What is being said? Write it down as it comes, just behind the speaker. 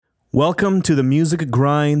Welcome to the Music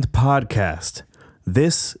Grind podcast.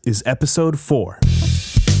 This is episode 4.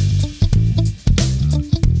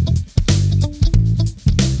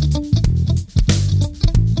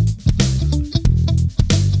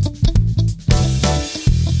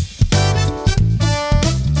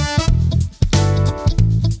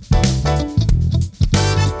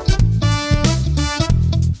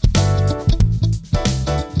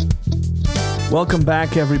 Welcome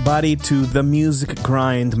back, everybody, to The Music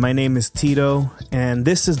Grind. My name is Tito, and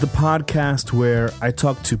this is the podcast where I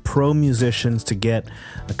talk to pro musicians to get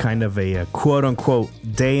a kind of a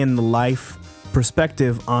quote-unquote day in the life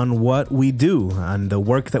perspective on what we do, on the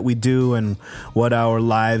work that we do, and what our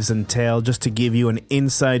lives entail, just to give you an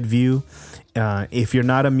inside view. If you're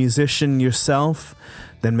not a musician yourself,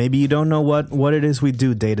 then maybe you don't know what it is we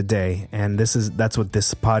do day to day, and that's what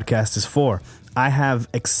this podcast is for. I have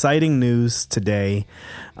exciting news today.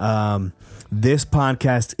 This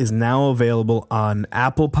podcast is now available on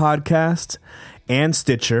Apple Podcasts and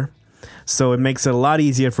Stitcher, so it makes it a lot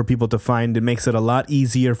easier for people to find. It makes it a lot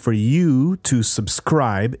easier for you to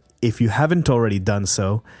subscribe if you haven't already done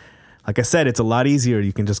so. Like I said, it's a lot easier.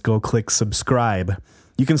 You can just go click subscribe.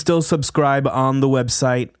 You can still subscribe on the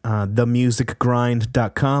website,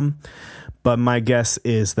 themusicgrind.com. But my guess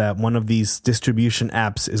is that one of these distribution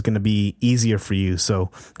apps is going to be easier for you. So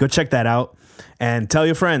go check that out and tell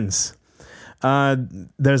your friends.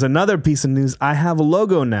 There's another piece of news. I have a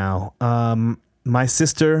logo now. My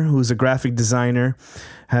sister, who's a graphic designer,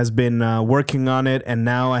 has been working on it, and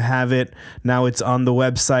now I have it. Now it's on the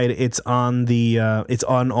website. It's on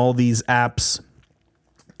all these apps.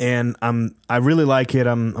 And I really like it.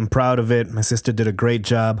 I'm proud of it. My sister did a great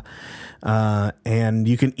job. And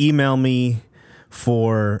you can email me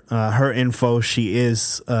for her info. She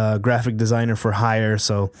is a graphic designer for hire,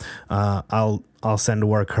 so I'll send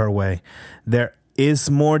work her way. There is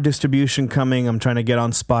more distribution coming. I'm trying to get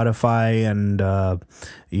on Spotify and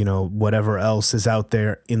whatever else is out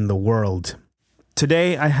there in the world.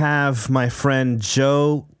 Today I have my friend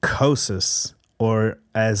Joe Cosas, or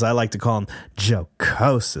as I like to call him, Joe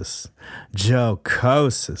Cosas. Joe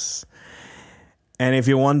Cosas. And if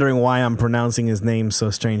you're wondering why I'm pronouncing his name so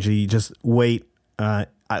strangely, just wait.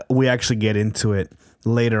 We actually get into it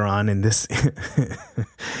later on in this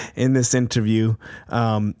in this interview.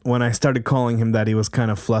 When I started calling him that, he was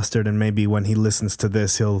kind of flustered, and maybe when he listens to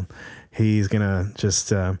this, he's gonna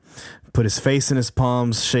just put his face in his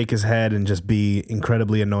palms, shake his head, and just be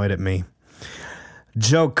incredibly annoyed at me.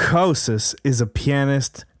 Joe Cosas is a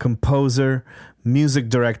pianist, composer, music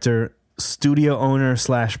director, studio owner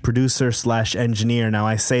 / producer / engineer. Now,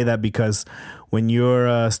 I say that because when you're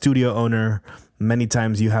a studio owner, many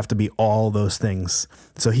times you have to be all those things.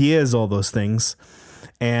 So he is all those things,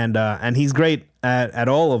 and he's great at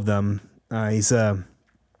all of them. He's a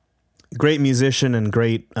great musician and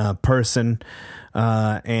great person,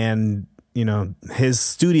 and his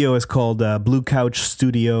studio is called Blue Couch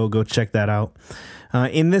Studio. Go check that out.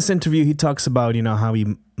 In this interview, he talks about how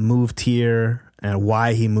he moved here and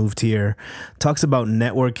why he moved here, talks about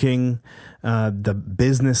networking, the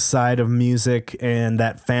business side of music, and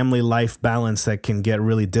that family life balance that can get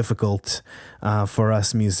really difficult for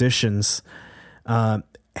us musicians. And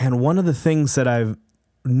one of the things that I've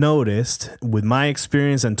noticed with my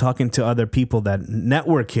experience and talking to other people, that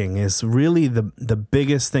networking is really the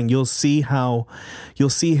biggest thing. You'll see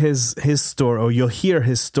his story, or you'll hear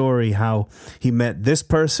his story, how he met this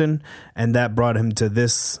person and that brought him to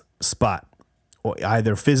this spot, or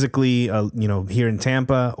either physically, here in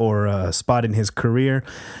Tampa, or a spot in his career,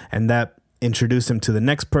 and that introduced him to the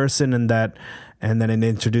next person, and then it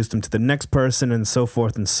introduced him to the next person, and so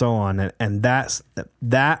forth and so on. And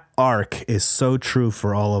that arc is so true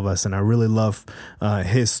for all of us, and I really love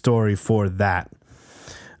his story for that.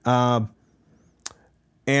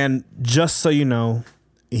 And just so you know,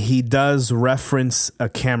 he does reference a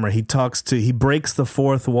camera. He breaks the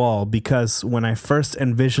fourth wall, because when I first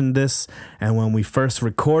envisioned this and when we first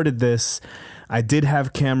recorded this, I did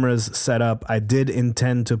have cameras set up. I did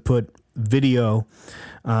intend to put video.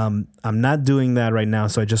 I'm not doing that right now,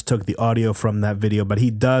 so I just took the audio from that video, but he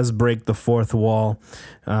does break the fourth wall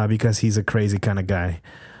because he's a crazy kind of guy.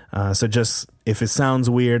 So just, if it sounds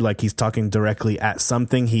weird, like he's talking directly at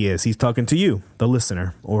something, he's talking to you, the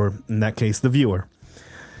listener, or in that case, the viewer.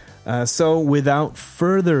 So without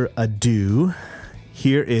further ado,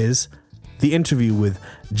 here is the interview with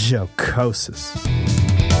Joe Cosas.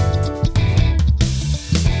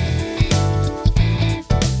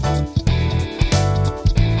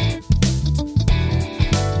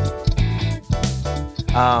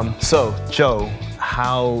 So, Joe,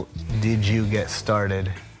 how did you get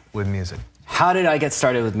started with music? How did I get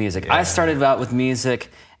started with music? I started out with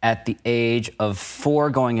music at the age of 4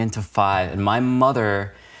 going into 5, and my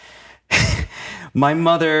mother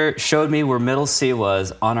showed me where middle C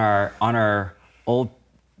was on our old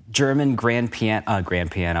German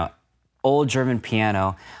old German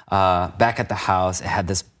piano back at the house. It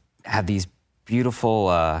had these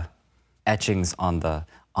beautiful etchings on the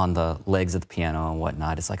legs of the piano and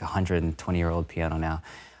whatnot. It's like a 120-year-old piano now.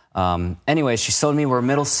 Anyway, she showed me where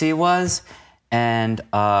middle C was, and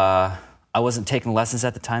I wasn't taking lessons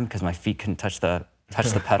at the time because my feet couldn't touch the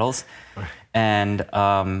pedals. And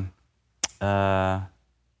I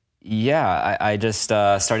just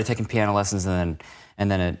started taking piano lessons, and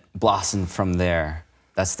then it blossomed from there.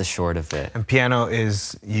 That's the short of it. And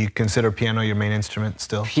you consider piano your main instrument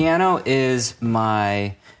still? Piano is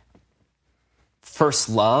my first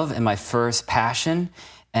love and my first passion,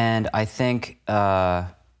 and I think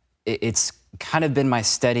it's kind of been my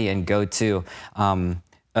steady and go-to.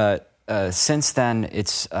 Since then,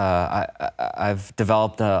 I've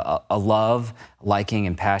developed a love, liking,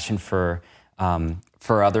 and passion for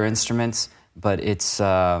other instruments, but it's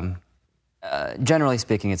generally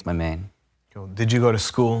speaking, it's my main. Cool. Did you go to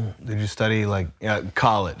school? Did you study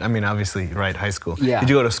college? I mean, obviously, right, high school. Yeah. Did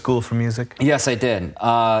you go to school for music? Yes, I did.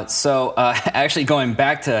 Actually going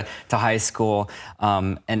back to high school,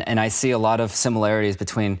 and I see a lot of similarities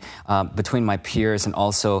between my peers and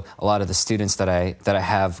also a lot of the students that I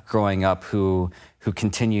have growing up who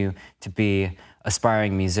continue to be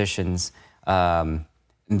aspiring musicians.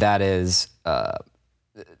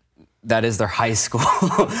 That is their high school.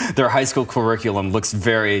 Their high school curriculum looks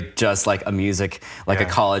very just like a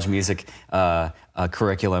college music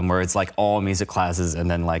curriculum, where it's like all music classes and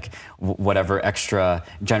then like whatever extra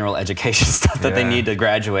general education stuff that they need to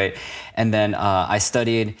graduate. And then I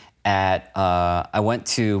studied I went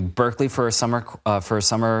to Berkeley for a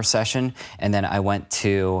summer session, and then I went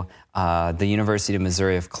to the University of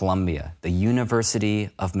Missouri of Columbia. The University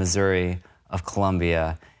of Missouri of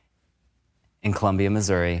Columbia. In Columbia,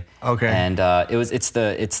 Missouri. Okay. And it's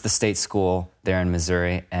the state school there in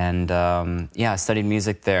Missouri, and I studied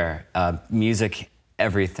music there. Music,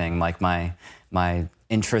 everything. Like my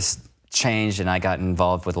interest changed, and I got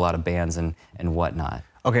involved with a lot of bands and whatnot.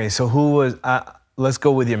 Okay, so who was? Let's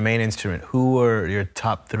go with your main instrument. Who were your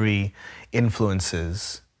top 3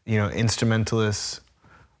 influences? Instrumentalists,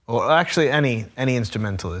 or actually any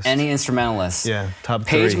instrumentalist. Any instrumentalist. Yeah, top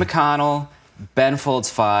 3. Page McConnell, Ben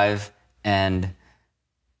Folds 5. And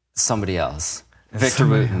somebody else. Victor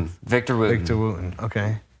Wooten. Victor Wooten,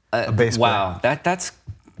 okay. A bass player. Wow, that's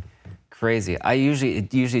crazy.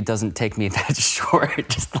 It usually doesn't take me that short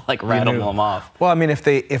just to like rattle them off. Well, I mean, if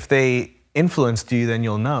they influenced you, then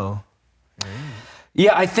you'll know.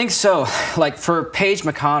 Yeah, I think so. Like for Page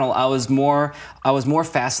McConnell, I was more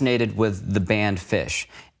fascinated with the band Fish,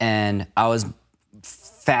 and I was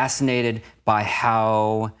fascinated by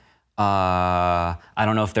how. I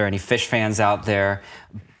don't know if there are any Fish fans out there,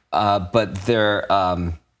 but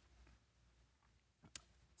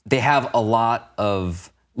they have a lot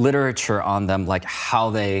of literature on them, like how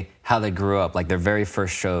they grew up, like their very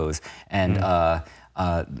first shows, and the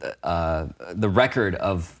record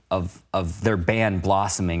of their band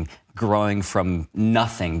blossoming, growing from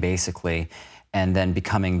nothing basically, and then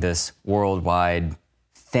becoming this worldwide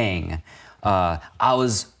thing. I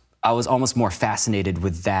was almost more fascinated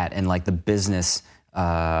with that and like the business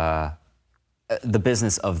of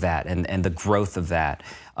that and the growth of that.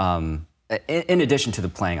 In addition to the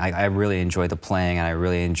playing, I really enjoyed the playing, and I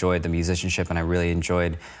really enjoyed the musicianship, and I really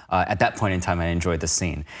enjoyed, at that point in time, I enjoyed the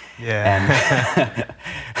scene. Yeah.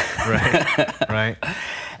 Right.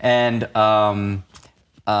 And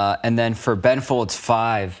then for Ben Folds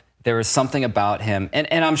 5, there was something about him,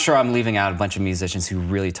 and I'm sure I'm leaving out a bunch of musicians who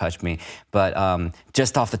really touched me, but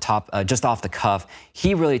just off the cuff,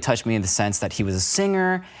 he really touched me in the sense that he was a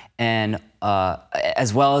singer, and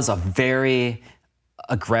as well as a very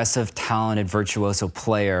aggressive, talented, virtuoso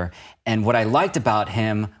player. And what I liked about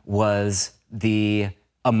him was the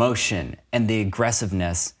emotion and the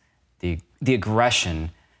aggressiveness, the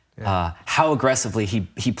aggression, how aggressively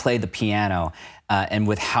he played the piano. And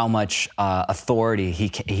with how much authority he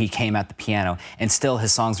came at the piano. And still,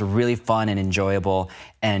 his songs were really fun and enjoyable.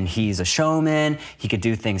 And he's a showman. He could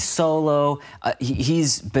do things solo.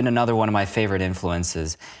 He's been another one of my favorite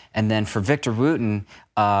influences. And then for Victor Wooten,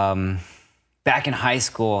 back in high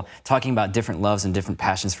school, talking about different loves and different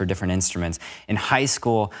passions for different instruments. In high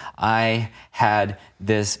school, I had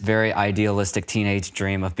this very idealistic teenage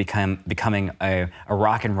dream of becoming a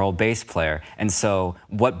rock and roll bass player. And so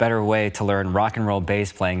what better way to learn rock and roll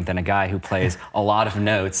bass playing than a guy who plays a lot of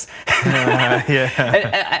notes?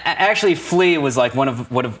 Actually, Flea was like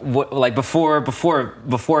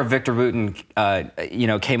before Victor Wooten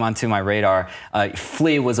came onto my radar.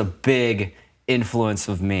 Flea was a big influence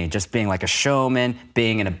of me, just being like a showman,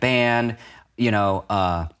 being in a band, and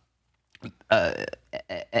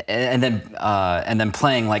then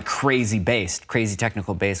playing like crazy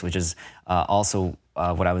technical bass, which is also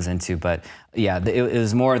what I was into. But yeah, it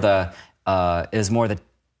was more the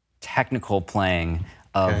technical playing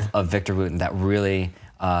of Victor Wooten that really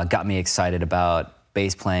got me excited about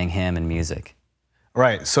bass playing, him, and music.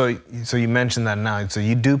 Right. So you mentioned that now. So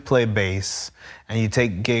you do play bass, and you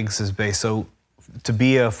take gigs as bass. So to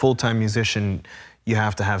be a full-time musician, you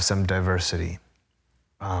have to have some diversity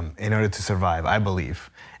in order to survive, I believe.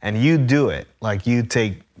 And you do it. Like you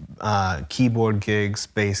take keyboard gigs,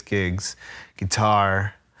 bass gigs,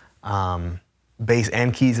 guitar, bass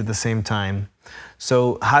and keys at the same time.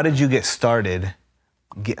 So how did you get started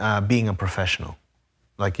being a professional?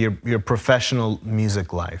 Like your professional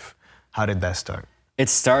music life, how did that start? It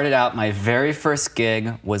started out, my very first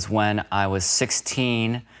gig was when I was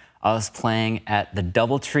 16. I was playing at the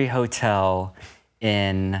Doubletree Hotel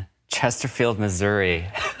in Chesterfield, Missouri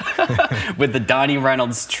with the Donnie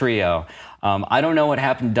Reynolds Trio. I don't know what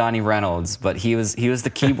happened to Donnie Reynolds, but he was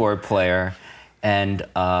the keyboard player and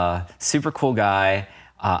super cool guy.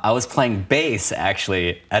 I was playing bass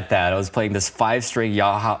actually at that. I was playing this 5-string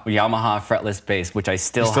Yamaha fretless bass, which I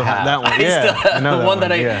still have. That one, the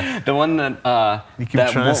one that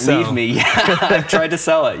won't leave me. Yeah, I've tried to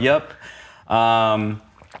sell it. Yep.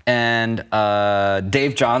 And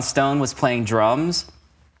Dave Johnstone was playing drums,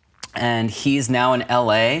 and he's now in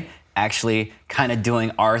LA, actually kind of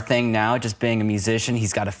doing our thing now, just being a musician.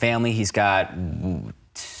 He's got a family. He's got one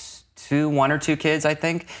or two kids, I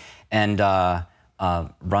think, and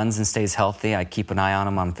runs and stays healthy. I keep an eye on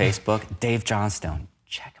him on Facebook. Dave Johnstone,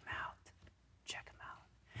 check him out.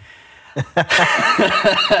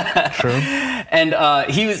 True. And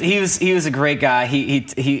he was a great guy.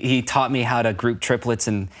 He taught me how to group triplets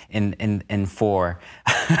in 4.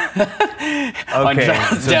 On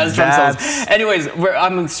jazz drum solos. Anyways,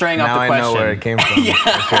 I'm straying off the question. Now I know where it came from.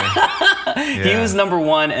 He was number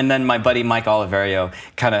 1, and then my buddy Mike Oliverio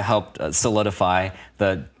kind of helped solidify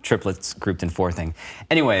the triplets grouped in 4 thing.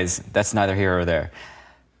 Anyways, that's neither here or there.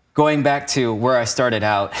 Going back to where I started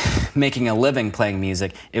out, making a living playing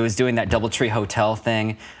music, it was doing that Doubletree Hotel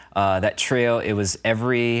thing, that trio. It was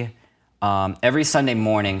every Sunday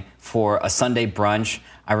morning for a Sunday brunch.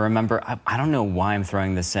 I remember, I don't know why I'm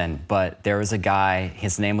throwing this in, but there was a guy,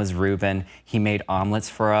 his name was Ruben. He made omelets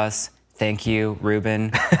for us. Thank you,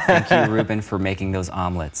 Ruben. Thank you, Ruben, for making those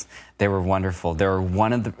omelets. They were wonderful. They were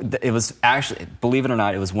it was actually, believe it or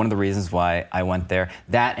not, it was one of the reasons why I went there.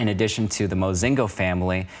 That in addition to the Mozingo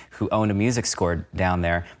family who owned a music store down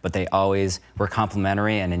there, but they always were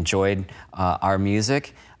complimentary and enjoyed our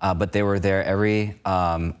music. But they were there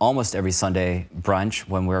almost every Sunday brunch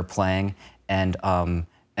when we were playing. And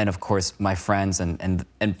of course, my friends and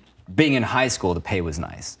being in high school, the pay was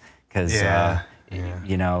nice. Because,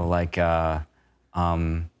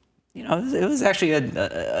 it was actually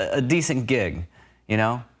a decent gig,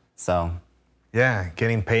 so. Yeah,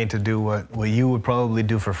 getting paid to do what you would probably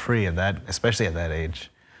do for free especially at that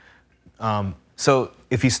age. So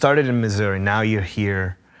if you started in Missouri, now you're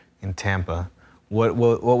here in Tampa. What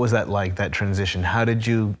was that like, that transition? How did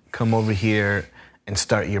you come over here and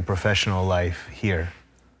start your professional life here?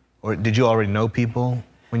 Or did you already know people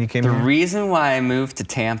when you came here? The reason why I moved to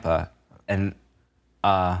Tampa, and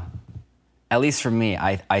at least for me,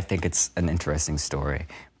 I think it's an interesting story.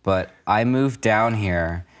 But I moved down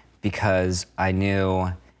here because I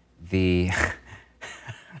knew the...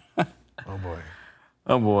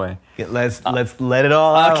 Oh boy. Let's let it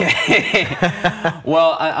all out. Okay.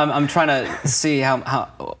 Well, I'm trying to see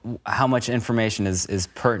how much information is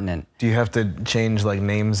pertinent. Do you have to change like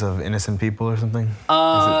names of innocent people or something? Is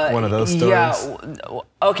it one of those stories? Yeah.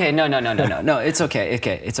 Okay. No. It's okay.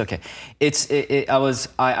 It's okay.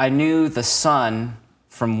 I knew the son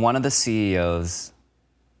from one of the CEOs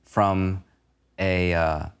from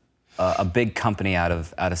a big company out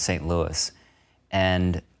of St. Louis,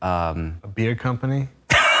 and a beer company.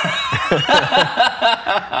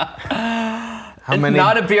 How many?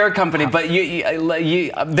 Not a beer company, but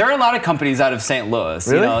there are a lot of companies out of St. Louis.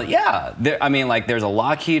 Really? Yeah. There's a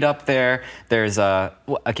Lockheed up there. There's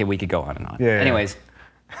okay, we could go on and on. Yeah. Anyways,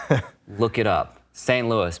 Look it up. St.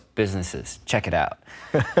 Louis businesses. Check it out.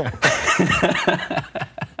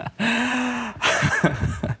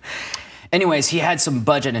 Anyways, he had some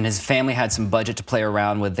budget, and his family had some budget to play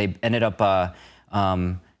around with. They ended up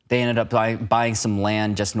buying some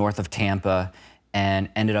land just north of Tampa, and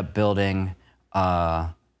ended up building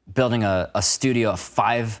a studio, a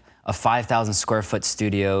 5,000 square foot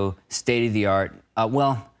studio, state of the art.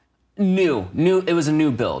 New. It was a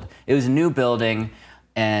new build. It was a new building,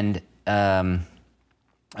 and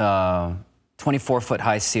 24-foot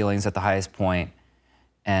high ceilings at the highest point,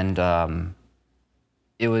 and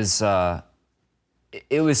it was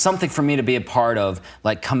something for me to be a part of,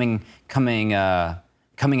 like coming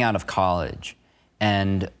out of college,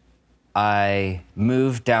 and I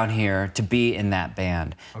moved down here to be in that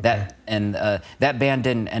band. Okay. That band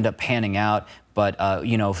didn't end up panning out, but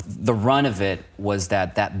the run of it was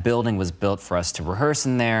that building was built for us to rehearse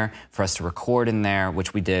in there, for us to record in there,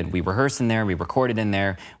 which we did. We rehearsed in there, we recorded in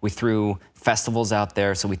there, we threw festivals out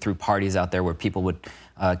there, so we threw parties out there where people would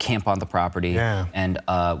camp on the property, and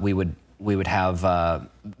we would have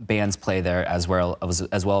bands play there as well as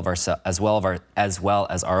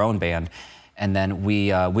our own band, and then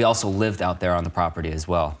we also lived out there on the property as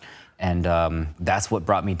well, and that's what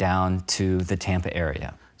brought me down to the Tampa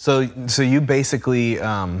area. So you basically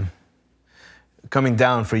coming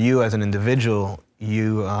down for you as an individual,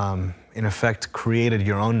 you in effect created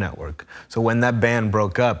your own network. So when that band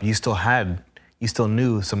broke up, you still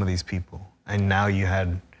knew some of these people, and now you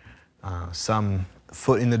had some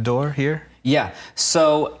foot in the door here? Yeah,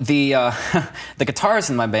 so the guitarist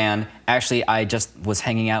in my band, actually, I just was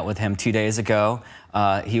hanging out with him 2 days ago.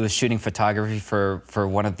 He was shooting photography for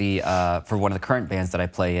one of the current bands that I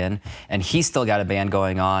play in, and he's still got a band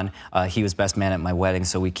going on. He was best man at my wedding,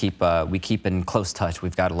 so we keep in close touch.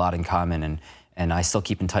 We've got a lot in common, and I still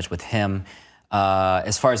keep in touch with him.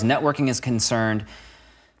 As far as networking is concerned,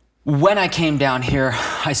 when I came down here,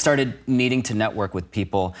 I started needing to network with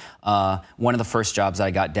people. One of the first jobs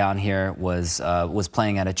I got down here was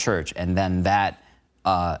playing at a church, and then that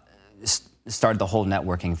started the whole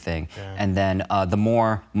networking thing. Yeah. And then the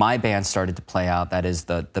more my band started to play out, that is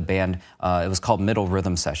the band, it was called Middle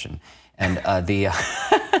Rhythm Session. And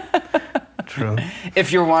True.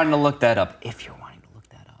 If you're wanting to look that up.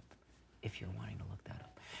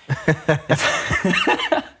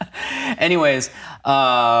 Anyways,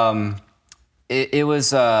 it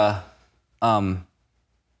was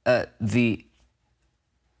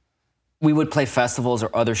we would play festivals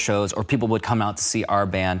or other shows, or people would come out to see our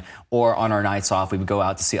band, or on our nights off, we would go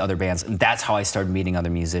out to see other bands. And that's how I started meeting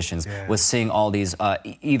other musicians, was seeing all these,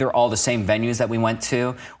 either all the same venues that we went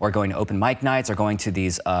to, or going to open mic nights, or going to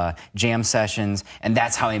these jam sessions. And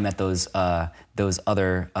that's how I met those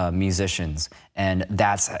other musicians. And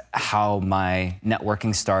that's how my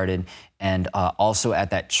networking started. And also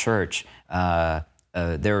at that church, there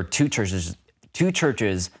were two churches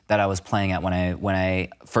that I was playing at when I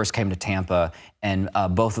first came to Tampa, and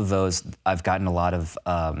both of those I've gotten a lot of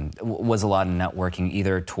networking,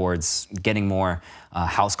 either towards getting more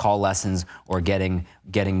house call lessons, or getting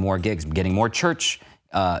more gigs, getting more church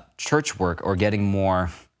work, or getting more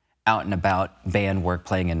out and about band work,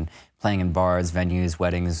 playing in bars, venues,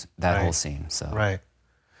 weddings, that whole scene. So right.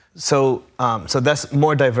 So that's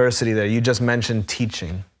more diversity there. You just mentioned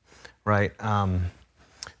teaching, right?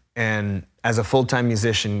 And as a full-time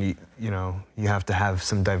musician, you have to have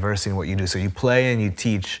some diversity in what you do. So you play and you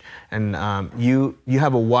teach, and you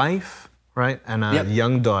have a wife, right, and a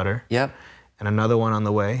young daughter. Yep. And another one on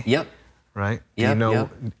the way. Yep. Right. Do you know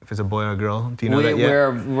if it's a boy or a girl? Do you know that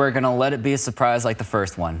yet? We're gonna let it be a surprise, like the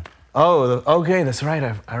first one. Oh, okay, that's right.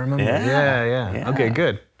 I remember. Yeah. Okay,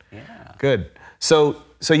 good. Yeah. Good. So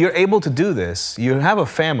you're able to do this. You have a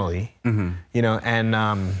family, and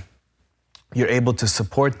you're able to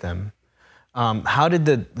support them. How did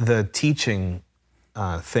the teaching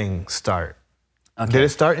thing start? Okay. Did it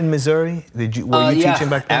start in Missouri? Were you teaching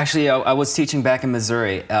back then? Actually, I was teaching back in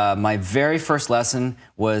Missouri. My very first lesson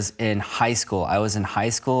was in high school. I was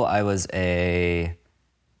a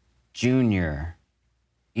junior.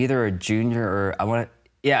 Either a junior or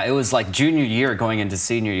it was like junior year going into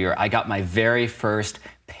senior year. I got my very first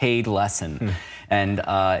paid lesson. And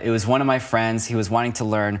it was one of my friends. He was wanting to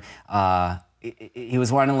learn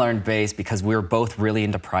bass because we were both really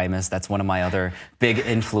into Primus. That's one of my other big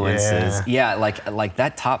influences. Yeah, like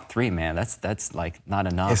that top 3, man. That's like not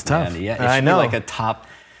enough. It's tough. Man. Yeah, it I should know. be like a top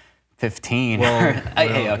 15. Well,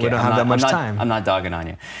 we don't have that much time. I'm not dogging on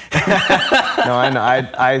you. No, I know.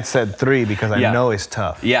 I said 3 because I know it's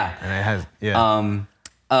tough. Yeah. And it has.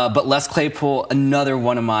 But Les Claypool, another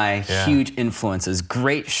one of my huge influences.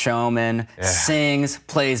 Great showman, sings,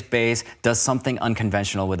 plays bass, does something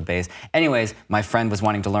unconventional with the bass. Anyways, my friend was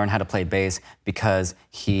wanting to learn how to play bass because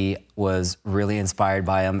he was really inspired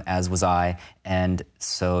by him, as was I. And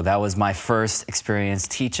so that was my first experience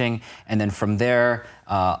teaching. And then from there,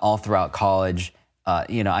 all throughout college,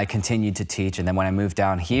 I continued to teach. And then when I moved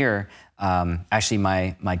down here, actually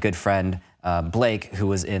my good friend, Blake, who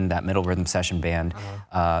was in that Middle Rhythm Session band,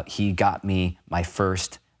 he got me my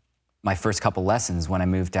first couple lessons when I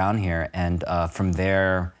moved down here, and from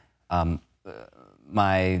there,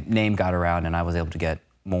 my name got around, and I was able to get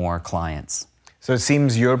more clients. So it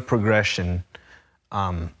seems your progression,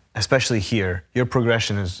 especially here, your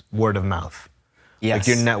progression is word of mouth. Yes. Like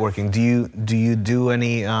you're networking. Do you do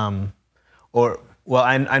any, I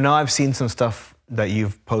know I've seen some stuff that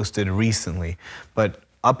you've posted recently, but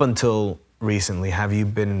up until recently, have you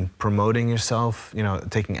been promoting yourself,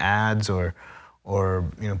 taking ads or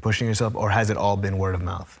pushing yourself, or has it all been word of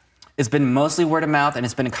mouth? It's been mostly word of mouth, and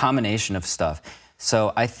it's been a combination of stuff.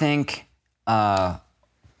 So I think,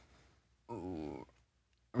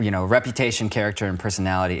 reputation, character, and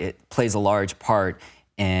personality, it plays a large part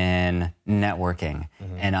in networking.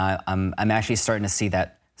 Mm-hmm. And I'm actually starting to see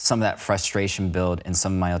that some of that frustration build in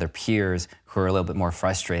some of my other peers who are a little bit more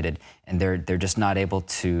frustrated, and they're just not able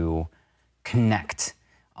to connect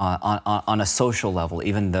on a social level,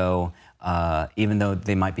 even though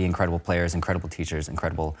they might be incredible players, incredible teachers,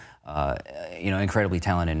 incredibly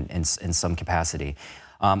talented in some capacity.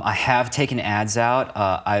 I have taken ads out.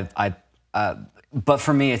 But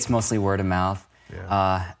for me, it's mostly word of mouth.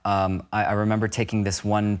 Yeah. I remember taking this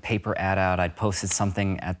one paper ad out. I'd posted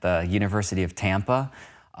something at the University of Tampa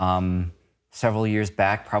several years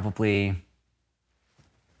back, probably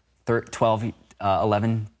 12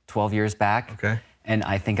 years back. Okay. And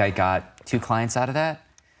I think I got 2 clients out of that.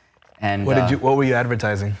 And what were you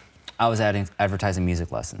advertising? I was advertising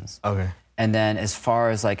music lessons. Okay. And then as far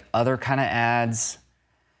as like other kind of ads,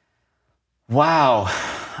 wow.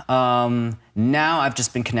 Now I've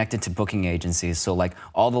just been connected to booking agencies. So like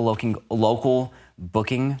all the local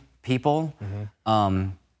booking people,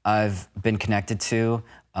 I've been connected to.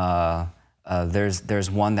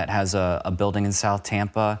 There's one that has a building in South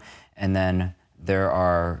Tampa, and then there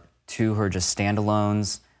are 2 who are just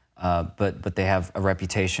standalones, but they have a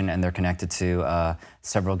reputation and they're connected to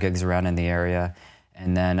several gigs around in the area.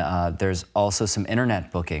 And then there's also some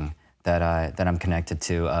internet booking that I'm connected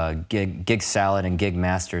to, Gig Salad and Gig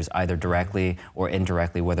Masters, either directly or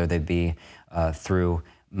indirectly, whether they be through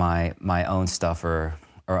my own stuff or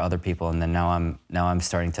other people. And then now I'm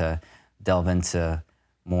starting to delve into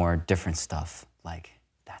more different stuff, like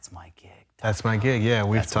That's My Gig. That's My Gig, yeah.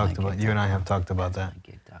 We've talked about, you and I have talked about that.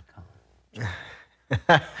 Gig.com.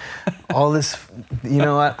 All this, you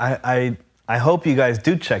know what, I hope you guys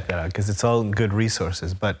do check that out, because it's all good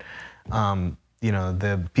resources. But,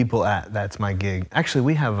 the people at That's My Gig, actually,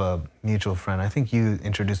 we have a mutual friend. I think you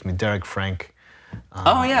introduced me, Derek Frank.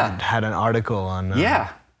 Oh, yeah. Had an article on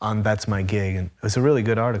That's My Gig, and it was a really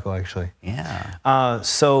good article, actually. Yeah.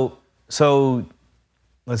 So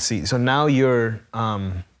let's see. So now you're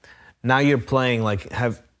playing, like,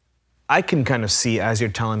 I can kind of see, as you're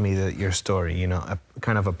telling me your story,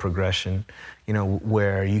 kind of a progression,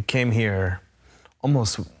 where you came here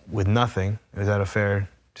almost with nothing. Is that a fair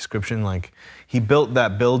description? Like, he built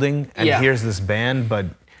that building, and here's this band, but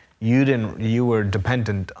you were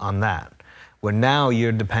dependent on that. Where now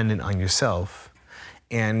you're dependent on yourself,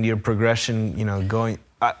 and your progression, going.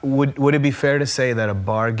 Would it be fair to say that a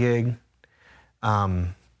bar gig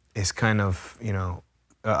is kind of,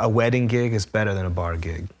 a wedding gig is better than a bar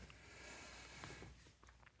gig?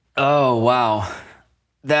 Oh, wow.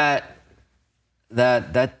 That's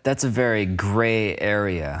a very gray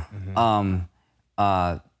area.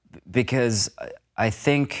 Mm-hmm. Because I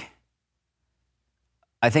think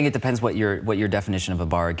it depends what your definition of a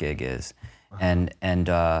bar gig is. Uh-huh. And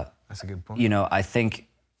that's a good point. I think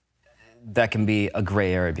that can be a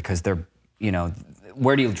gray area, because they're,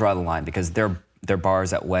 where do you draw the line? Because they're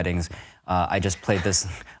bars at weddings. I just played this.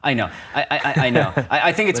 I know. I know.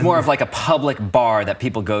 I think it's more of like a public bar that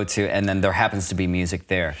people go to, and then there happens to be music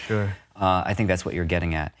there. Sure. I think that's what you're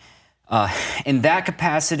getting at. In that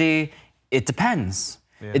capacity, it depends.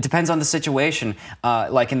 Yeah. It depends on the situation.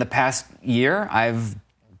 Like in the past year,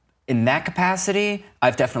 in that capacity,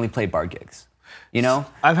 I've definitely played bar gigs.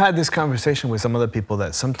 I've had this conversation with some other people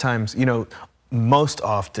that sometimes, most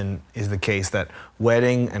often is the case that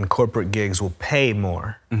wedding and corporate gigs will pay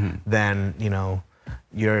more than,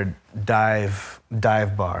 your dive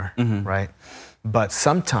bar, right? But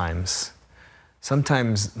sometimes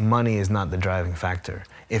sometimes money is not the driving factor.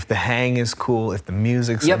 If the hang is cool, if the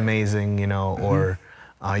music's amazing, you know, or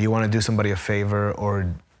you want to do somebody a favor,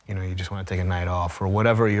 or you know, you just want to take a night off, or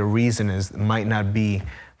whatever your reason is, it might not be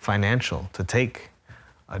financial to take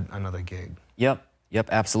another gig. Yep,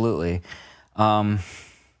 absolutely.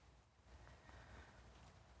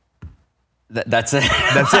 That's it.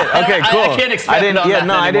 That's it. Okay, cool. I can't expand on that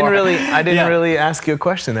anymore. I didn't really ask you a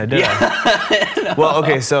question there, did I? No. Well,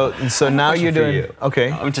 okay, so now you're doing. You.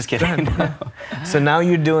 Okay. I'm just kidding. No. So now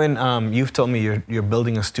you're doing. You've told me you're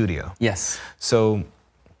building a studio. Yes. So,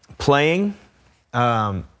 playing,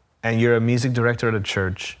 and you're a music director at a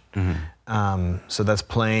church. Mm-hmm. So that's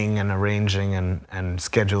playing and arranging and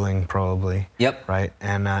scheduling probably. Yep. Right,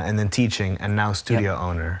 and then teaching, and now studio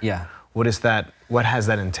owner. Yeah. What is that? What has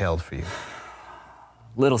that entailed for you?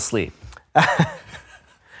 Little sleep.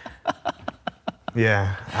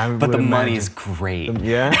 Yeah, but the money's great.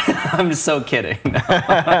 Yeah, I'm so kidding.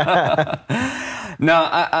 No,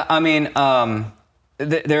 I mean,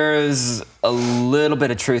 there's a little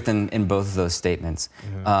bit of truth in both of those statements.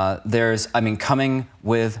 Mm-hmm.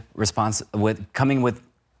 Coming with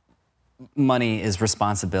money is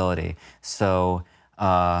responsibility. So,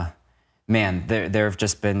 man, there have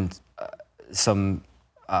just been some.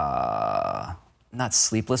 Not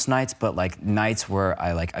sleepless nights, but like nights where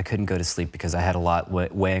I couldn't go to sleep because I had a lot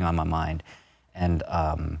weighing on my mind, and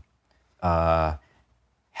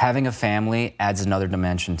having a family adds another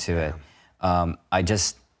dimension to it. I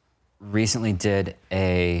just recently did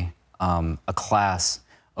a class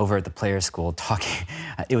over at the Players School talking.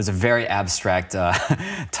 It was a very abstract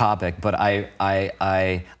topic, but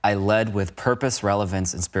I led with purpose,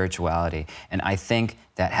 relevance, and spirituality, and I think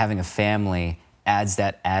that having a family adds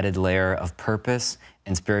that added layer of purpose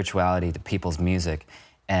and spirituality to people's music.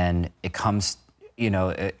 And it comes, you know,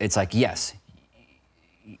 it's like, yes,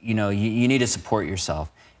 you know, you need to support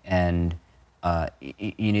yourself, and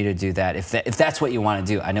you need to do that. If that's what you want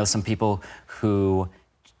to do. I know some people who,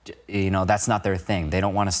 you know, that's not their thing. They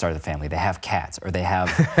don't want to start a family. They have cats, or they have,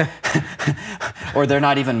 or they're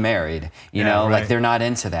not even married, you know, right. Like they're not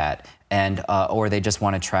into that. And, or they just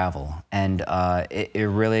want to travel. And it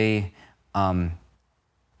really,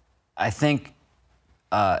 I think,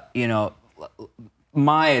 you know,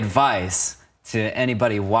 my advice to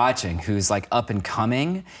anybody watching who's like up and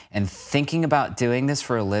coming and thinking about doing this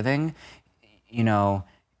for a living, you know,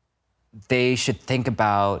 they should think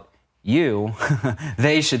about you.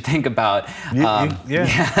 They should think about, tell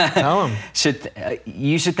them.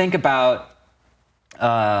 You should think about,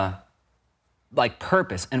 like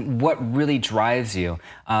purpose and what really drives you.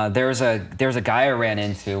 There's a guy I ran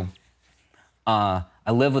into. I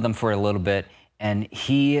lived with him for a little bit, and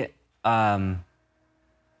he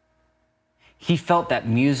felt that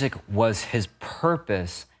music was his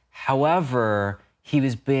purpose. However, he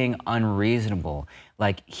was being unreasonable.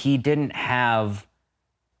 Like, he didn't have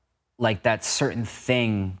like that certain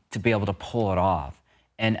thing to be able to pull it off.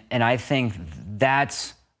 And I think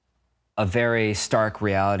that's a very stark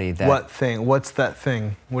reality. That what thing? What's that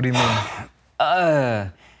thing? What do you mean?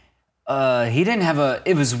 He didn't have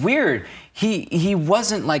it was weird. He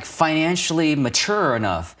wasn't like financially mature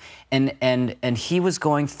enough, and he was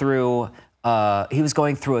going through a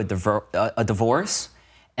divorce,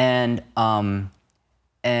 and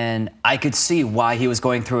I could see why he was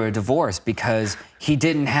going through a divorce, because he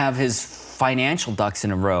didn't have his financial ducks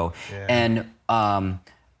in a row. Yeah. And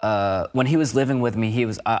when he was living with me,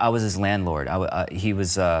 I was his landlord. He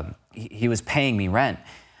was paying me rent,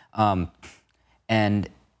 and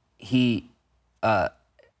he,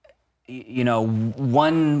 you know,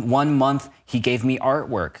 one month he gave me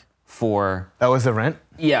artwork for. That was the rent?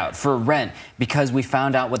 Yeah, for rent, because we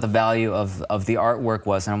found out what the value of the artwork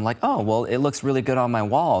was, and I'm like, oh, well, it looks really good on my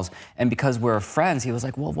walls. And because we're friends, he was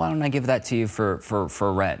like, well, why don't I give that to you for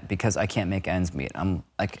rent, because I can't make ends meet. I'm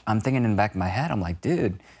thinking in the back of my head, I'm like,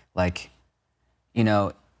 dude, like, you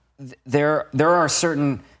know, there are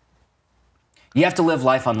certain, you have to live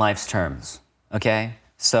life on life's terms, okay?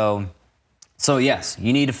 So yes,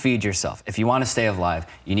 you need to feed yourself. If you want to stay alive,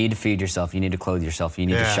 you need to feed yourself, you need to clothe yourself, you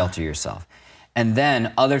need to shelter yourself. And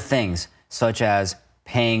then other things, such as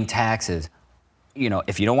paying taxes. You know,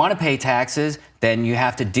 if you don't want to pay taxes, then you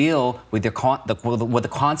have to deal with the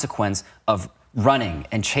consequence of running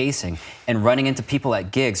and chasing and running into people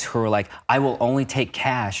at gigs who are like, I will only take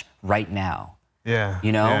cash right now. Yeah.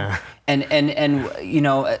 You know? Yeah. And you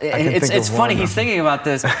know, it's funny, he's thinking about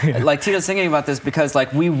this, like Tito's thinking about this, because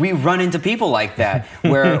like we run into people like that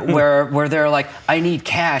where they're like, I need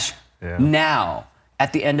cash now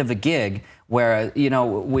at the end of a gig, where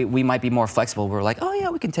we might be more flexible. We're like, oh yeah,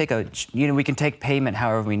 we can take payment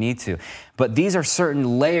however we need to. But these are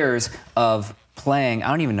certain layers of playing. I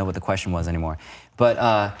don't even know what the question was anymore. But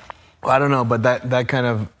well, I don't know, but that kind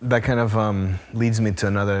of leads me to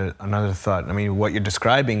another thought. I mean, what you're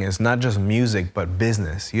describing is not just music, but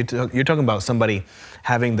business. You're talking about somebody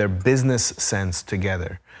having their business sense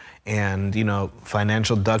together, and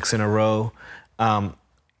financial ducks in a row.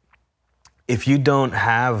 If you don't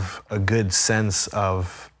have a good sense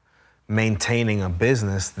of maintaining a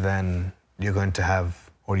business, then you're going to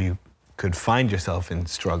have, or you could find yourself in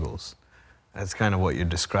struggles. That's kind of what you're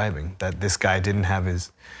describing. That this guy didn't have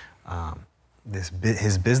his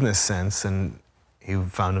business sense, and he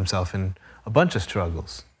found himself in a bunch of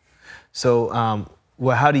struggles. So,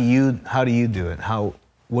 well, how do you do it?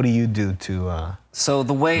 What do you do to? So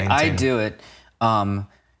the way I maintain? do it,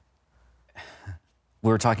 we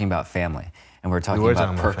were talking about family, and we were talking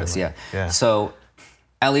about purpose. Yeah. So,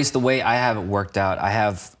 at least the way I have it worked out, I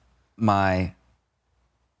have my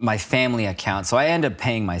family account. So I end up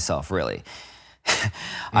paying myself really.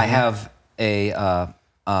 I have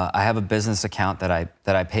a business account that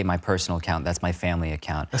I pay my personal account. That's my family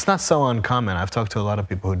account. That's not so uncommon. I've talked to a lot of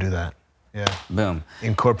people who do that. Yeah. Boom.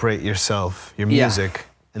 Incorporate yourself, your music,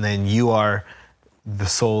 and then you are the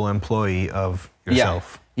sole employee of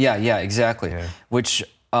yourself. Yeah, exactly. Yeah. Which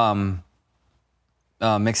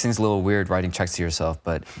makes things a little weird writing checks to yourself,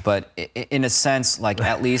 but in a sense, like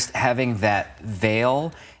at least having that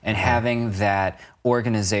veil and having that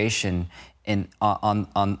organization on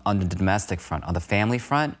the domestic front, on the family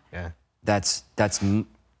front, that's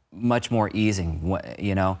much more easing.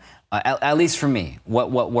 At least for me,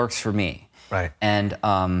 what works for me. Right. And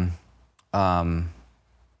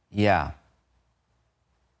yeah.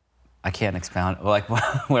 I can't expound. Like,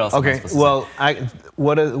 what else? Okay. Well,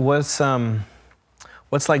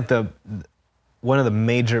 what's like one of the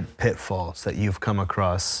major pitfalls that you've come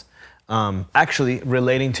across? Actually,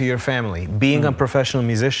 relating to your family, being a professional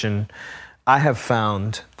musician, I have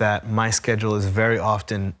found that my schedule is very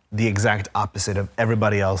often the exact opposite of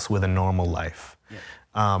everybody else with a normal life. Yeah.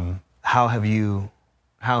 How have you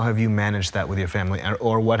managed that with your family,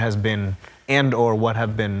 or what have been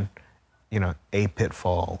a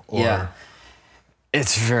pitfall? Or... Yeah,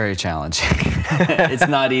 it's very challenging. It's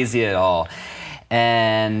not easy at all,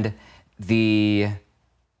 and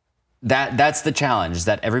that's the challenge.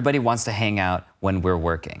 That everybody wants to hang out when we're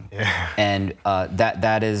working, and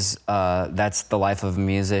that's the life of a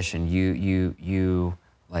musician. You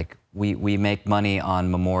like we make money on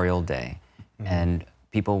Memorial Day, and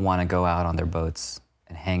people want to go out on their boats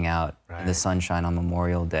and hang out in the sunshine on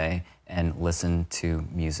Memorial Day and listen to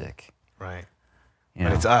music. Right.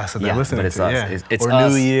 But it's us that they're listening but it's to. Us. Yeah. It's or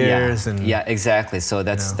us. New Year's. Yeah. And yeah, exactly. So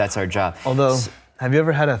that's our job. Although, have you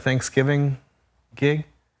ever had a Thanksgiving gig?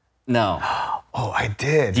 No. Oh, I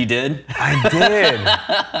did. You did? I did.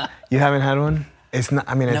 You haven't had one? It's not.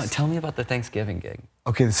 I mean, no. Tell me about the Thanksgiving gig.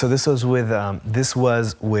 Okay, so this was with Belinda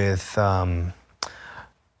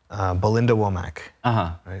Womack.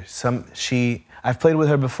 Right? I've played with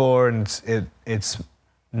her before, and it's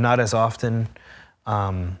not as often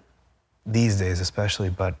these days, especially.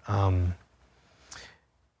 But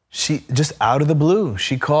she just out of the blue,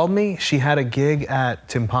 she called me. She had a gig at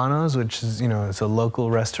Timpano's, which is it's a local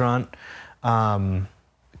restaurant, kind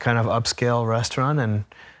of upscale restaurant, and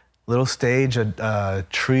little stage, a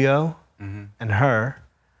trio, and her,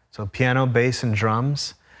 so piano, bass, and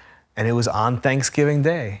drums, and it was on Thanksgiving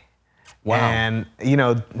Day. Wow. And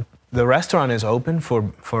the restaurant is open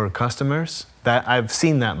for customers. That I've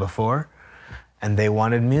seen that before, and they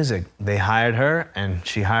wanted music. They hired her, and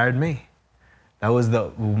she hired me. That was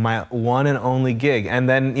my one and only gig. And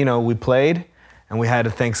then we played, and we had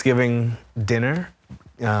a Thanksgiving dinner,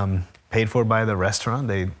 paid for by the restaurant.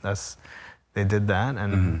 They did that,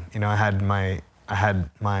 and I had my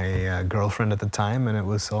girlfriend at the time, and it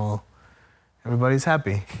was all everybody's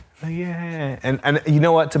happy. Like, yeah. And you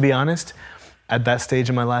know what? To be honest, at that stage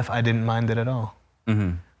in my life, I didn't mind it at all.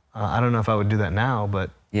 I don't know if I would do that now,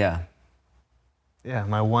 but yeah,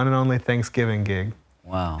 my one and only Thanksgiving gig.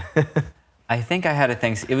 Wow. I think I had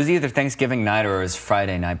it was either Thanksgiving night or it was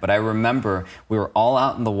Friday night, but I remember we were all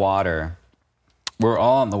out in the water. We were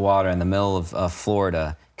all out in the water in the middle of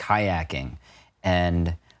Florida, kayaking.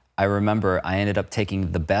 And I remember I ended up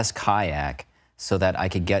taking the best kayak so that I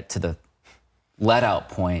could get to the let-out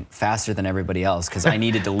point faster than everybody else because I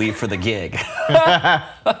needed to leave for the gig.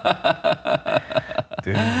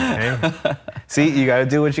 Dude, hey. See, you got to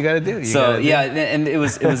do what you got to do. And it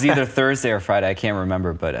was either Thursday or Friday. I can't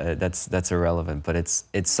remember, but that's irrelevant. But it's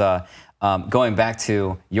going back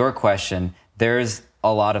to your question. There's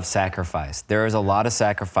a lot of sacrifice. There is a lot of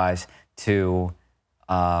sacrifice to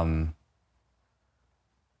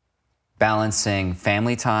balancing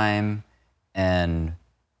family time and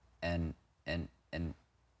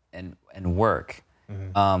work.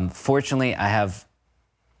 Fortunately, I have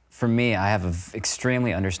an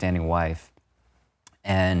extremely understanding wife,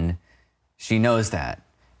 and she knows that.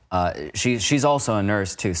 She's also a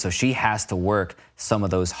nurse too, so she has to work some of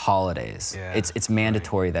those holidays. Yeah, it's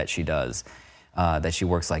mandatory that she does. That she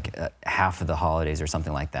works like half of the holidays or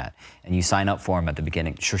something like that, and you sign up for them at the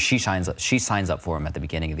beginning. Sure, she signs up for them at the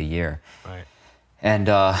beginning of the year. Right. And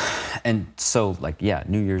so like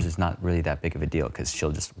New Year's is not really that big of a deal because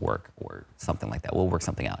she'll just work or something like that. We'll work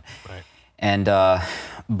something out. Right. And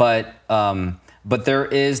but there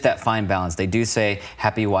is that fine balance. They do say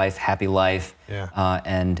happy wife, happy life. Yeah.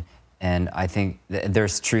 And I think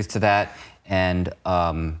there's truth to that. And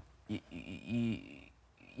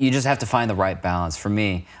you just have to find the right balance. For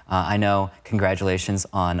me, I know. Congratulations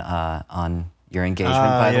on your engagement,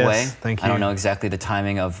 by the way. Thank you. I don't know exactly the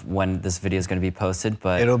timing of when this video is going to be posted,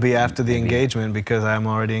 but it'll be after the engagement because I'm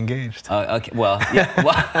already engaged. Okay. Well, yeah.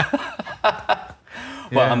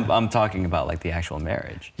 Well, I'm talking about like the actual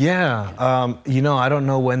marriage. Yeah. I don't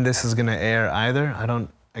know when this is going to air either. I don't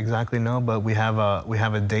exactly know, but we have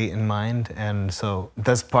a date in mind, and so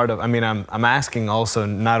that's part of. I mean, I'm asking also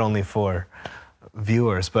not only for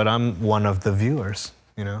viewers, but I'm one of the viewers.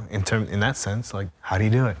 In that sense, like, how do you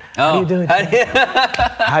do it? How do you do it?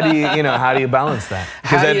 How do you balance that?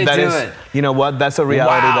 Because that is it? You know what? That's a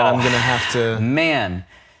reality that I'm gonna have to. Man,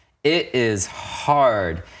 it is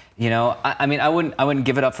hard. I mean, I wouldn't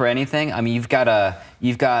give it up for anything. I mean, you've got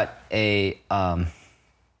a.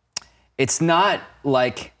 It's not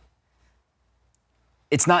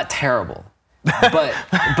terrible.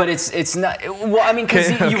 but it's not. Well, I mean,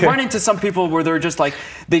 because you run into some people where they just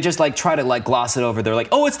try to like gloss it over. They're like,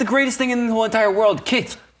 oh, it's the greatest thing in the whole entire world.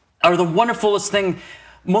 Kids are the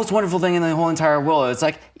most wonderful thing in the whole entire world. It's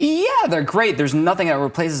like, yeah, they're great. There's nothing that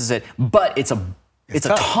replaces it, but it's a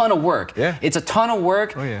ton of work. Yeah. It's a ton of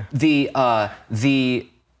work. Oh yeah. The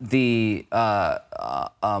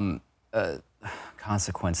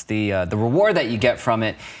consequence, the reward that you get from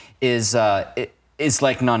it is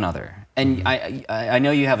like none other. And I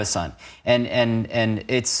know you have a son, and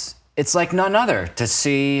it's like none other to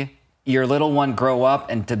see your little one grow up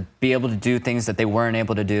and to be able to do things that they weren't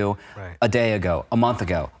able to do a day ago, a month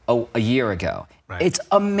ago, a year ago. Right. It's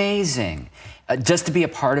amazing just to be a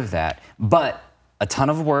part of that. But a ton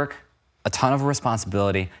of work, a ton of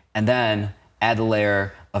responsibility, and then add the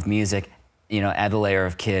layer of music, add the layer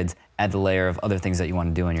of kids, add the layer of other things that you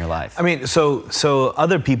want to do in your life. I mean, so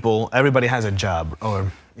other people, everybody has a job,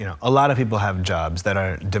 or a lot of people have jobs that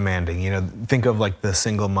are demanding. Think of like the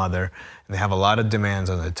single mother, and they have a lot of demands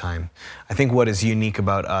on their time. I think what is unique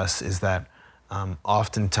about us is that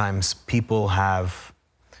oftentimes people have,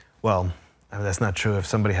 well, I mean, that's not true if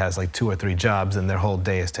somebody has like 2 or 3 jobs and their whole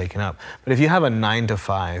day is taken up. But if you have a 9 to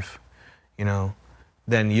 5,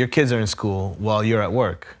 then your kids are in school while you're at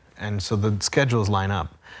work, and so the schedules line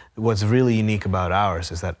up. What's really unique about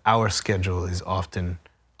ours is that our schedule is often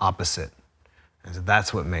opposite. And so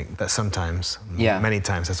that's what many times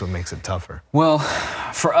that's what makes it tougher. Well,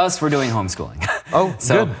 for us, we're doing homeschooling. Oh,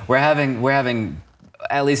 so good. we're having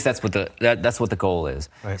at least that's what the goal is.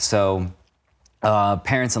 Right. So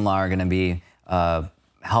parents-in-law are going to be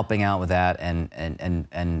helping out with that,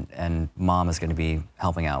 and mom is going to be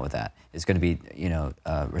helping out with that. It's going to be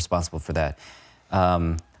responsible for that.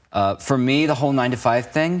 For me, the whole 9 to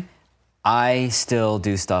 5 thing, I still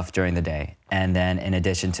do stuff during the day. And then in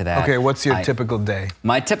addition to that... Okay, what's your typical day?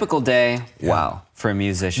 My typical day, for a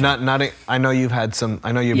musician. I know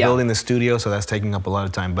you're building the studio, so that's taking up a lot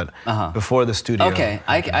of time, but before the studio... Okay,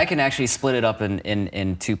 I can actually split it up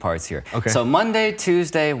in 2 parts here. Okay. So Monday,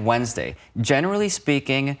 Tuesday, Wednesday. Generally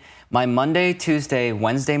speaking, my Monday, Tuesday,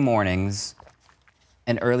 Wednesday mornings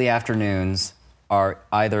and early afternoons are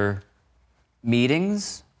either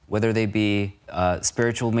meetings, whether they be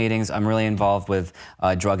spiritual meetings. I'm really involved with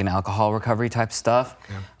drug and alcohol recovery type stuff.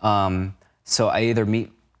 Yeah. So I either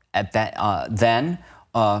meet at that then,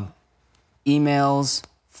 emails,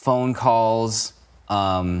 phone calls,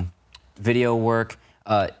 video work.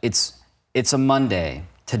 It's a Monday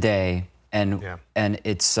today, and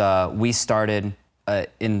it's we started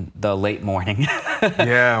in the late morning,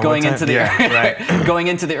 going into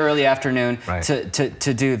the early afternoon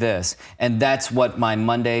to do this, and that's what my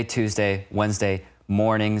Monday, Tuesday, Wednesday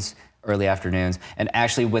mornings, early afternoons, and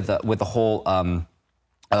actually with the whole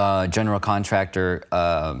general contractor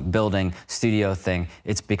building studio thing,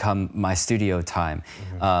 it's become my studio time.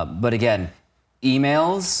 Mm-hmm. But again,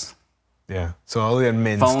 emails, Yeah. So all the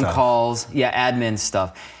admin phone stuff. calls, admin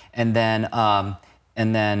stuff, and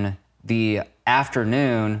then the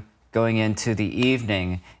afternoon going into the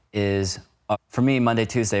evening is for me Monday,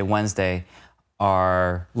 Tuesday, Wednesday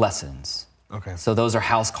are lessons. Okay. So those are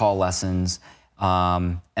house call lessons,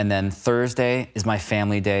 and then Thursday is my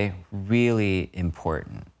family day. Really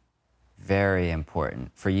important, very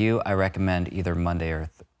important. For you, I recommend either Monday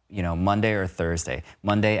or Thursday.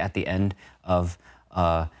 Monday at the end of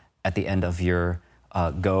your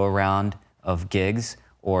go around of gigs,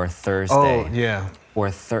 or Thursday. Oh, yeah. Or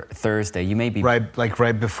Thursday. You may be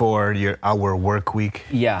right before our work week.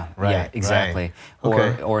 Yeah, right, yeah, exactly. Right.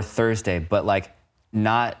 Okay. Or Thursday, but like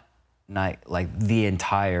not like the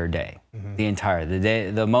entire day. Mm-hmm. The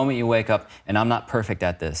day, the moment you wake up. And I'm not perfect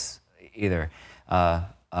at this either,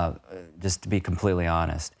 just to be completely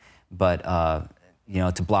honest. But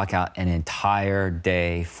to block out an entire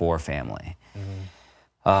day for family.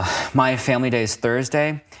 Mm-hmm. My family day is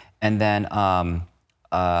Thursday, and then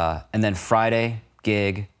Friday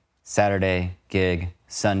gig, Saturday gig,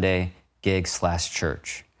 Sunday gig /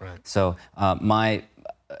 church. Right. So my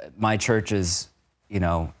church is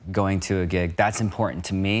going to a gig. That's important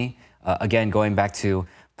to me. Again, going back to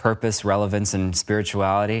purpose, relevance, and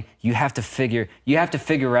spirituality. You have to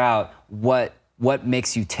figure out what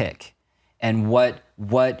makes you tick, and what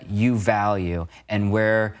you value, and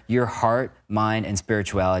where your heart, mind, and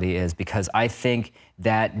spirituality is, because I think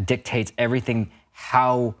that dictates everything,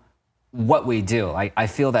 what we do. I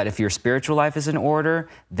feel that if your spiritual life is in order,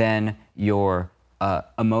 then your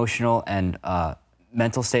emotional and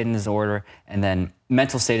mental state is in order, and then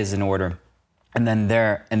mental state is in order, and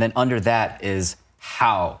then under that is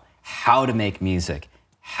how to make music,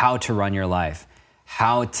 how to run your life,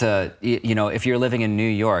 how to, if you're living in New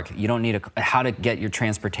York, you don't need how to get your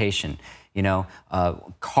transportation,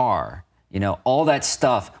 car, all that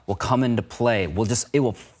stuff will come into play. It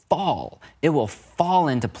will fall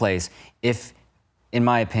into place if, in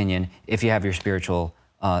my opinion, if you have your spiritual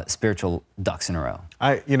ducks in a row.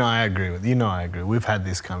 I agree with I agree. We've had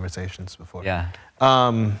these conversations before. Yeah.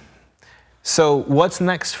 So what's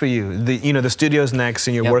next for you? The studio's next,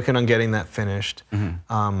 and you're Yep. working on getting that finished.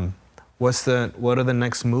 Mm-hmm. What are the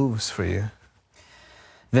next moves for you?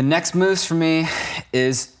 The next moves for me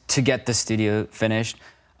is to get the studio finished.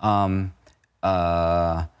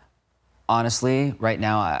 Honestly, right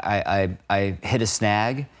now I hit a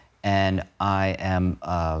snag, and I am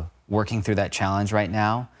working through that challenge right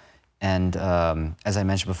now. And as I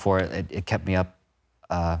mentioned before, it kept me up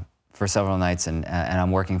for several nights, and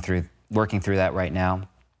I'm working through that right now.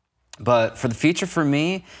 But for the future, for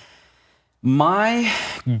me, my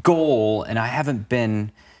goal, and I haven't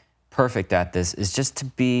been perfect at this, is just to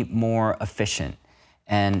be more efficient.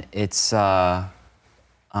 And it's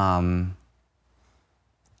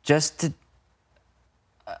just to,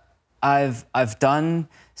 I've done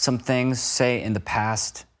some things, say, in the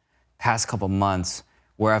past couple months,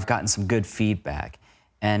 where I've gotten some good feedback.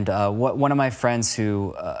 And one of my friends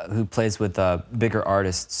who plays with bigger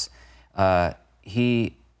artists,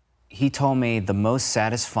 he told me the most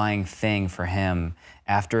satisfying thing for him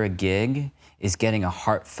after a gig is getting a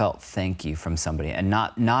heartfelt thank you from somebody, and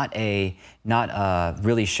not a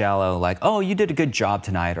really shallow, like, oh, you did a good job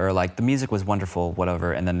tonight, or like the music was wonderful,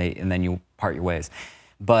 whatever, and then you part your ways.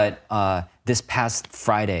 But this past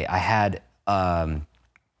Friday, I had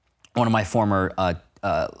one of my former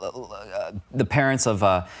the parents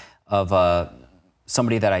of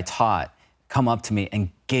somebody that I taught come up to me and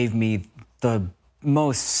gave me the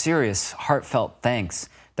most serious, heartfelt thanks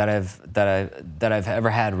that I've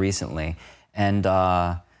ever had recently. And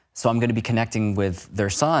so I'm going to be connecting with their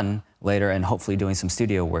son later, and hopefully doing some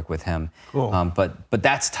studio work with him. Cool. But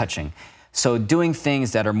that's touching. So doing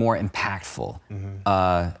things that are more impactful.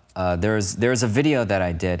 Mm-hmm. There's a video that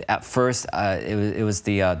I did. At first, it was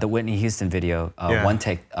the Whitney Houston video, one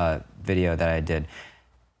take video that I did.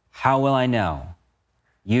 How will I know?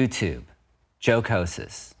 YouTube, Joe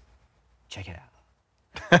Cosas. Check it out.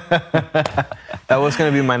 That was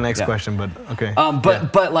going to be my next question, but okay.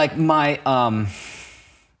 But like I'm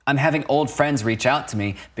having old friends reach out to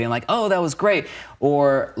me, being like, "Oh, that was great,"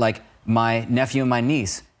 or like my nephew and my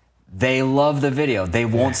niece, they love the video. They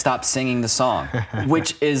won't stop singing the song,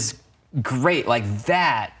 which is great. Like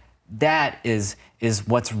that is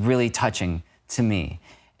what's really touching to me.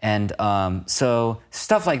 And so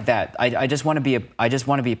stuff like that. I just want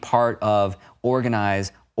to be part of,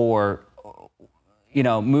 organize, or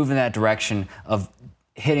move in that direction of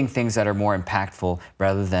hitting things that are more impactful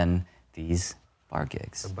rather than these bar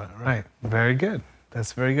gigs. Right. Very good.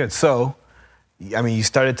 That's very good. So, I mean, you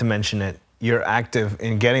started to mention it. you're active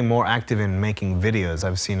in getting more active in making videos.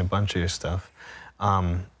 I've seen a bunch of your stuff.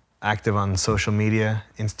 Active on social media,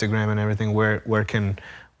 Instagram and everything. Where can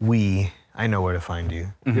we? I know where to find you.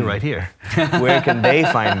 Mm-hmm. You're right here. Where can they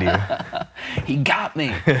find you? He got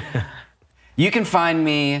me. You can find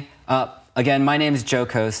me. Again, my name is Joe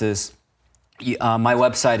Cosas. My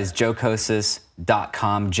website is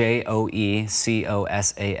joecosas.com.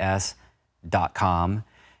 JoeCosas.com.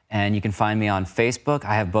 And you can find me on Facebook.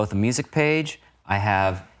 I have both a music page. I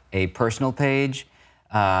have a personal page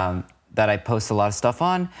that I post a lot of stuff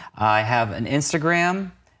on. I have an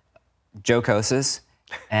Instagram, Joe Cosas,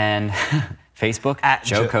 and Facebook, at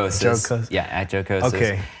Joe Cosas. Joe Cosas. Yeah, at Joe Cosas.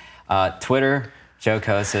 Okay. Twitter, Joe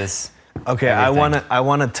Cosas. Okay, everything. I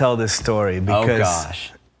wanna tell this story because oh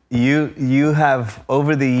gosh, you have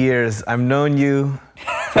over the years. I've known you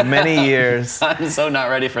for many years. I'm so not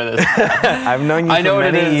ready for this. I've known you for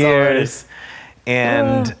many years,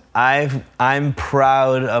 and I'm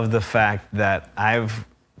proud of the fact that I've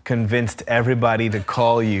convinced everybody to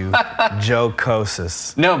call you Joe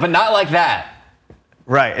Cosas. No, but not like that.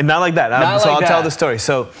 Right, and not like that. Not so like I'll that. tell the story.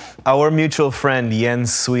 So our mutual friend,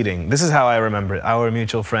 Jens Sweeting, this is how I remember it. Our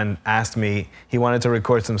mutual friend asked me, he wanted to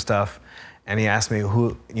record some stuff, and he asked me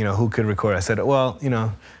who could record. I said, well,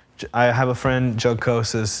 I have a friend, Joe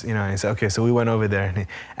Cosas, and he said, okay, so we went over there.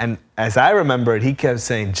 And as I remembered, he kept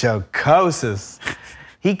saying, Joe Cosas.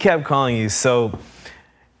 He kept calling you. So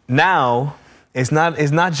now, it's not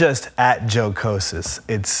just at Joe Cosas.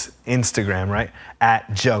 It's Instagram, right?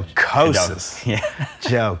 At Joe Cosas. Yeah.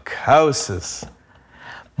 Joe Cosas.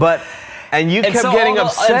 And you kept so getting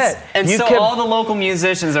upset. All the local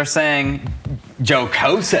musicians are saying Joe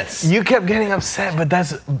Cosas. You kept getting upset, but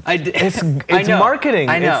it's I know. marketing.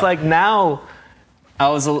 I know. It's like now.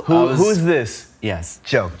 Who's this? Yes.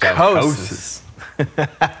 Joe Cosas.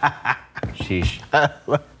 Sheesh.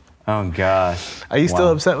 Oh gosh. Are you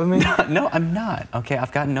still upset with me? No, I'm not. Okay,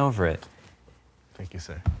 I've gotten over it. Thank you,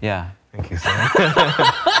 sir. Yeah. Thank you, sir.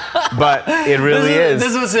 But it really is.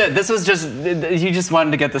 This was it. This was just, you just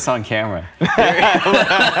wanted to get this on camera.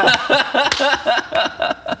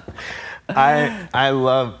 I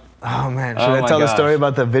love, oh man, should I tell the story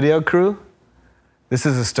about the video crew? This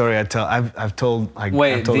is a story I tell, I've told a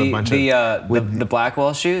bunch of. The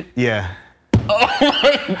Blackwell shoot? Yeah. Oh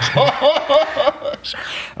my gosh.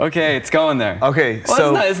 Okay, it's going there. Okay, well,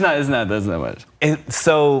 so it's not much.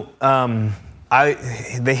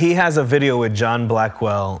 He has a video with John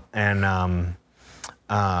Blackwell and oh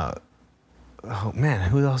man,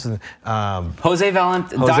 who else is Jose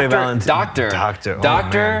Valentino.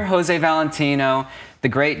 Doctor Jose Valentino, the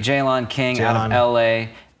great Jaylon King out of LA,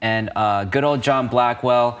 and good old John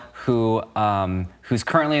Blackwell, who's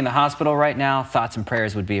currently in the hospital right now. Thoughts and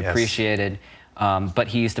prayers would be appreciated. But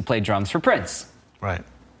he used to play drums for Prince. Right.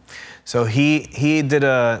 So he did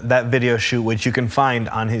that video shoot, which you can find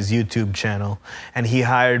on his YouTube channel, and he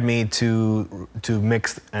hired me to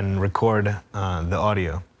mix and record the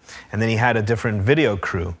audio, and then he had a different video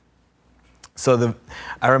crew. So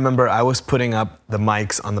I remember I was putting up the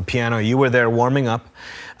mics on the piano. You were there warming up.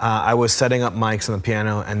 I was setting up mics on the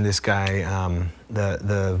piano, and this guy,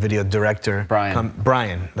 the video director,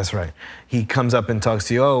 Brian, that's right. He comes up and talks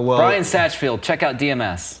to you. Oh well, Brian Satchfield. Check out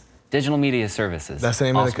DMS. Digital Media Services. That's the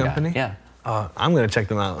name of the company? Guy. Yeah. I'm going to check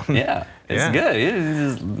them out. Yeah, it's good.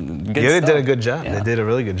 It's good they stuff. did a good job. Yeah. They did a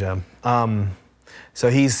really good job. So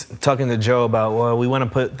he's talking to Joe about, well, we want to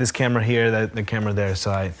put this camera here, the camera there.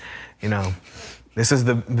 So this is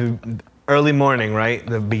the early morning, right?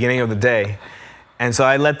 The beginning of the day. And so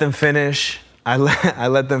I let them finish. I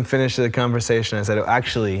let them finish the conversation. I said,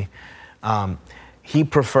 actually, he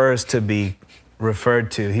prefers to be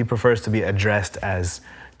addressed as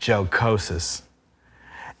Joe Cosas.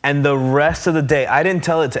 And the rest of the day, I didn't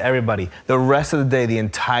tell it to everybody. The rest of the day, the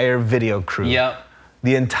entire video crew. Yep.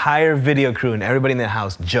 The entire video crew and everybody in the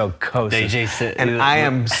house, Joe Cosas. And I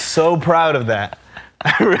am so proud of that.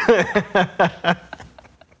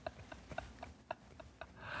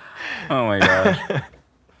 Oh my gosh.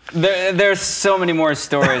 There's so many more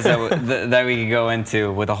stories that we could go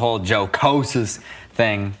into with the whole Joe Cosas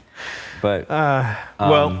thing. But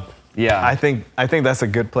well, yeah, I think that's a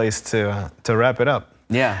good place to wrap it up.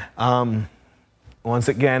 Yeah. Once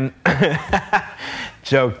again,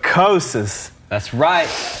 Joe Cosas. That's right.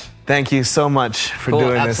 Thank you so much for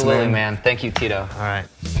doing this, absolutely, man. Thank you, Tito. All right.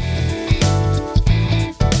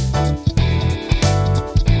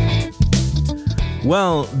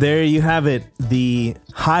 Well, there you have it. The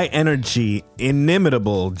high energy,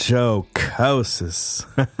 inimitable Joe Cosas.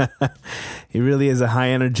 He really is a high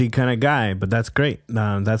energy kind of guy, but that's great.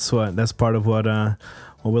 That's part of what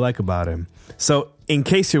what we like about him. So, in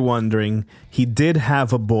case you're wondering, he did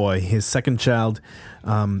have a boy. His second child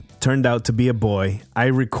turned out to be a boy. I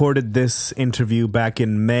recorded this interview back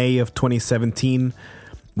in May of 2017.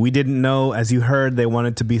 We didn't know, as you heard, they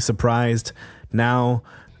wanted to be surprised. Now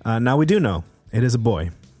we do know. It is a boy.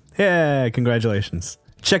 Yeah, congratulations.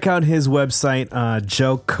 Check out his website,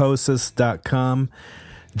 joecosas.com.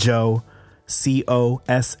 Joe, COSAS.com.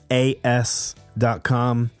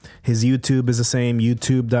 His YouTube is the same,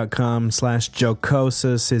 youtube.com/Joe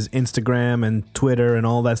Cosas. His Instagram and Twitter and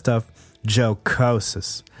all that stuff, Joe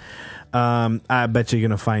Cosas. I bet you're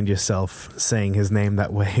going to find yourself saying his name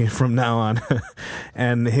that way from now on.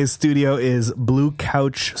 And his studio is Blue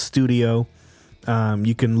Couch Studio.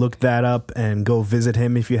 You can look that up and go visit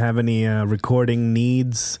him if you have any recording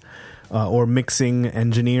needs or mixing,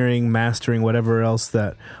 engineering, mastering, whatever else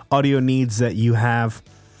that audio needs that you have.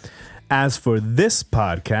 As for this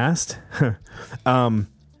podcast,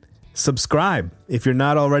 subscribe. If you're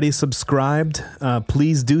not already subscribed,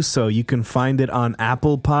 please do so. You can find it on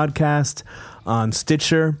Apple Podcast, on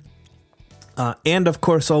Stitcher, and of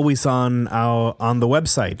course always on the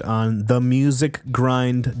website, on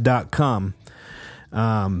themusicgrind.com.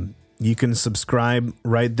 You can subscribe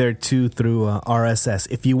right there too through RSS.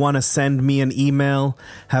 If you want to send me an email,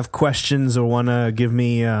 have questions, or want to give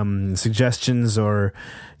me suggestions, or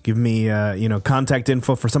give me contact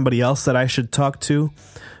info for somebody else that I should talk to,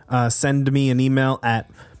 send me an email at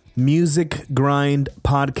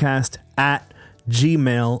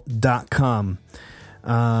musicgrindpodcast@gmail.com.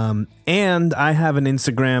 And I have an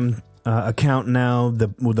Instagram account now. The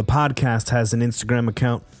podcast has an Instagram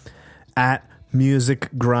account at Music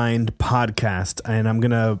Grind Podcast, and I'm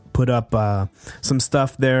gonna put up some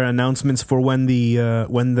stuff there, announcements for when the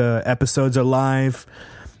episodes are live.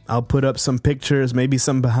 I'll put up some pictures, maybe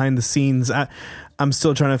some behind the scenes. I'm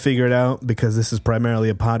still trying to figure it out because this is primarily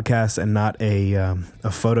a podcast and not a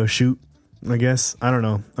photo shoot, I guess. I don't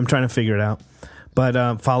know. I'm trying to figure it out.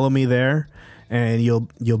 But follow me there, and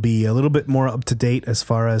you'll be a little bit more up to date as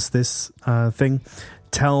far as this thing.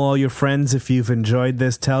 Tell all your friends if you've enjoyed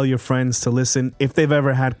this. Tell your friends to listen if they've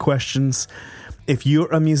ever had questions. If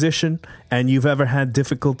you're a musician and you've ever had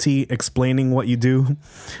difficulty explaining what you do,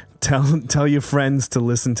 tell your friends to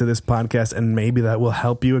listen to this podcast, and maybe that will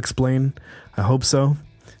help you explain. I hope so.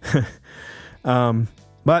 Or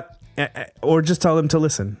just tell them to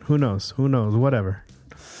listen. Who knows? Whatever.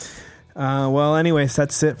 Well, anyways,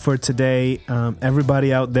 that's it for today.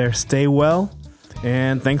 Everybody out there, stay well,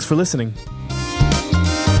 and thanks for listening.